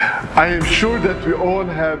I am sure that we all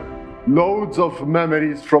have loads of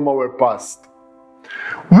memories from our past.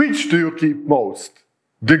 Which do you keep most?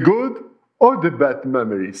 The good or the bad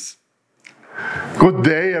memories? Good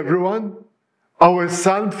day, everyone. Our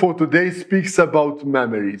psalm for today speaks about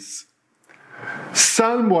memories.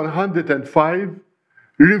 Psalm 105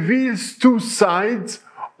 reveals two sides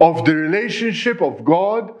of the relationship of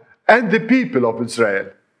God and the people of Israel.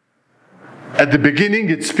 At the beginning,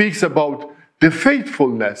 it speaks about the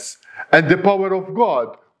faithfulness and the power of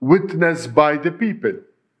God witnessed by the people.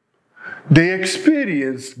 They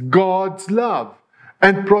experienced God's love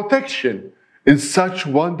and protection in such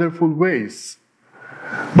wonderful ways.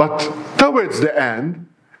 But towards the end,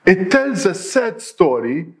 it tells a sad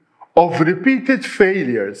story of repeated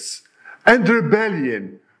failures and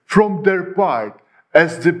rebellion from their part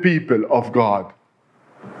as the people of God.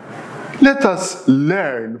 Let us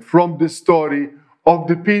learn from the story of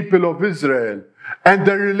the people of Israel and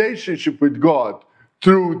their relationship with God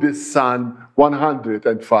through this Psalm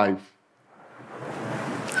 105.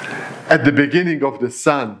 At the beginning of the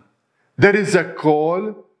Psalm, there is a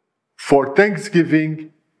call for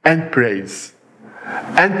thanksgiving and praise,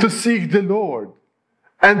 and to seek the Lord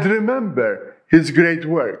and remember His great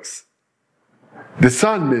works. The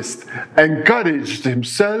psalmist encouraged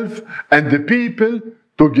himself and the people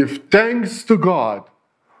to give thanks to God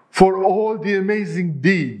for all the amazing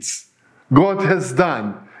deeds God has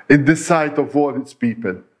done in the sight of all His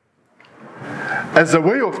people. As a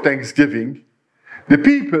way of thanksgiving, the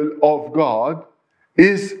people of God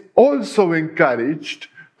is also encouraged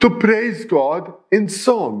to praise God in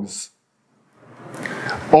songs.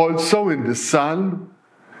 Also in the psalm,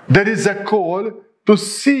 there is a call to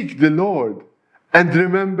seek the Lord and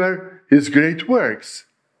remember His great works.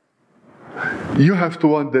 You have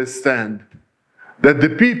to understand that the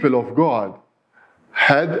people of God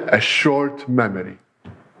had a short memory.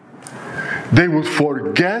 They would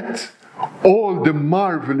forget all the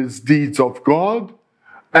marvelous deeds of God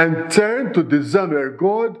and turn to dishonor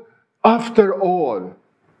God after all.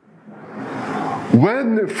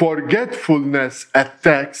 When forgetfulness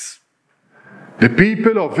attacks, the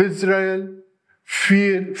people of Israel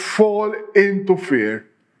fall into fear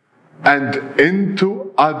and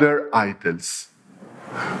into other idols,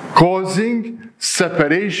 causing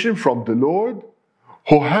separation from the Lord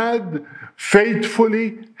who had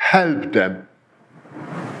faithfully helped them.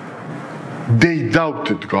 They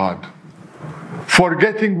doubted God,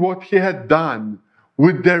 forgetting what He had done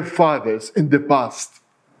with their fathers in the past.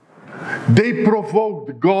 They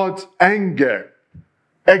provoked God's anger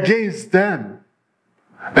against them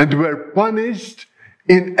and were punished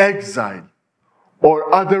in exile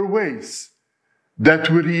or other ways that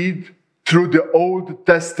we read through the Old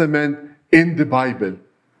Testament in the Bible.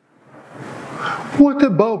 What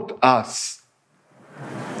about us?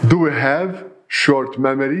 Do we have short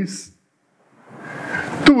memories?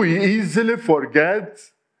 Do we easily forget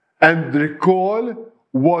and recall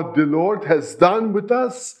what the Lord has done with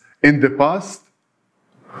us in the past?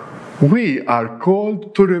 We are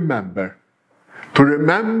called to remember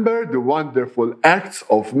the wonderful acts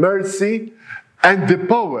of mercy and the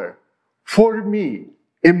power for me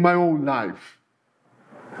in my own life.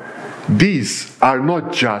 These are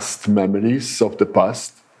not just memories of the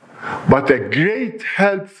past, but a great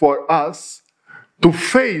help for us to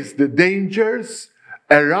face the dangers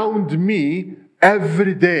around me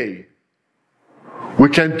every day. We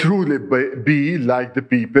can truly be like the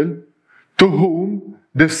people to whom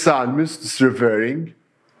the psalmist is referring.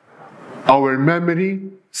 Our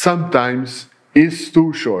memory sometimes is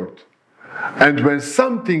too short. And when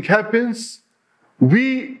something happens,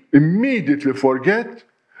 we immediately forget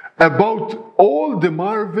about all the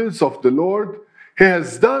marvels of the Lord He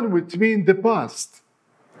has done with me in the past.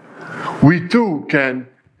 We too can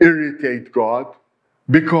irritate God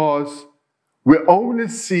because we only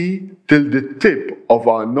see till the tip of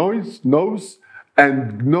our nose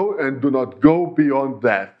and do not go beyond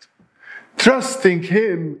that, trusting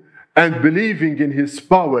Him and believing in His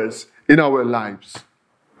powers in our lives.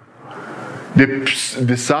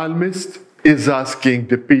 The psalmist is asking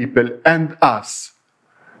the people and us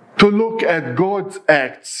to look at God's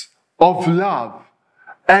acts of love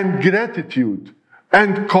and gratitude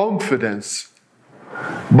and confidence.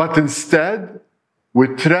 But instead, we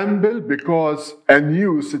tremble because a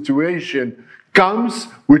new situation comes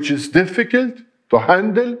which is difficult to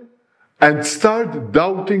handle and start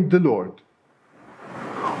doubting the Lord.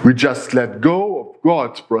 We just let go of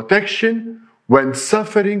God's protection when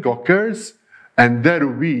suffering occurs, and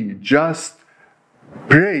then we just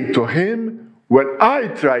pray to Him when I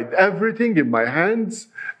tried everything in my hands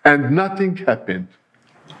and nothing happened.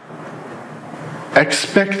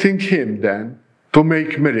 expecting Him then to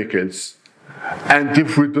make miracles. And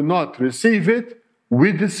if we do not receive it,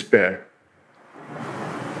 we despair.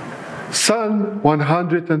 Psalm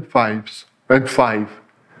 105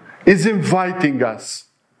 is inviting us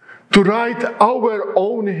to write our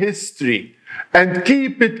own history and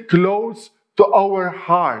keep it close to our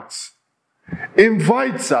hearts.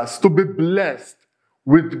 Invites us to be blessed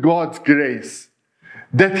with God's grace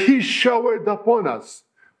that He showered upon us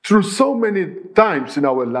through so many times in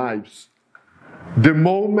our lives. The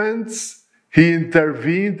moments He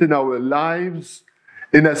intervened in our lives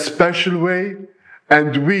in a special way,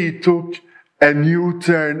 and we took a new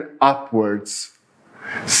turn upwards,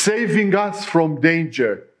 saving us from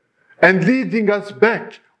danger and leading us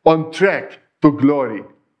back on track to glory.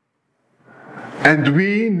 And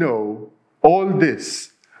we know all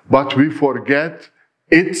this, but we forget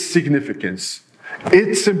its significance,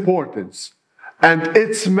 its importance, and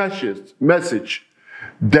its message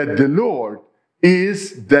that the Lord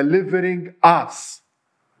is delivering us.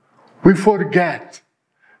 We forget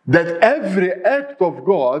that every act of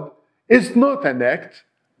God is not an act,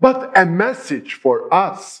 but a message for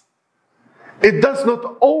us. It does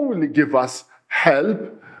not only give us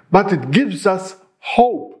help, but it gives us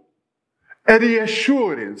hope, a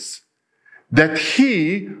reassurance that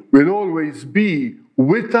He will always be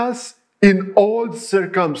with us in all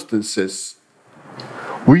circumstances.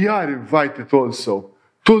 We are invited also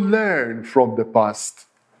to learn from the past.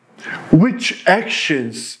 Which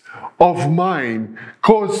actions of mine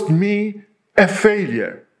caused me a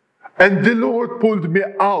failure, and the Lord pulled me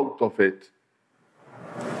out of it?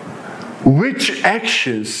 Which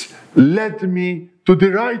actions led me to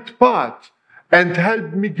the right path and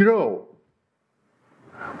helped me grow?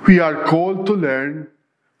 We are called to learn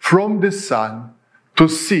from the Son to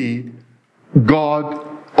see God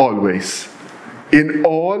always in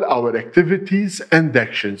all our activities and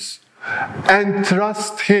actions, and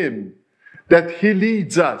trust Him that He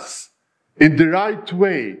leads us in the right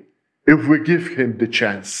way if we give Him the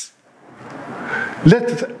chance.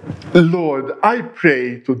 Lord, I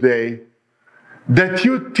pray today that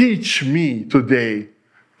You teach me today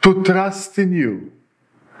to trust in You,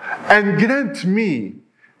 and grant me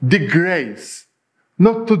the grace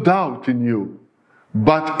not to doubt in You,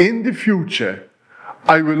 but in the future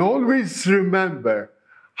I will always remember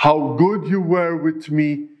how good You were with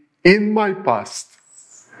me in my past.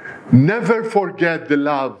 Never forget the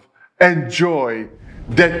love and joy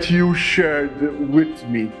that You shared with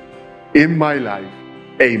me in my life.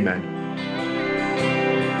 Amen.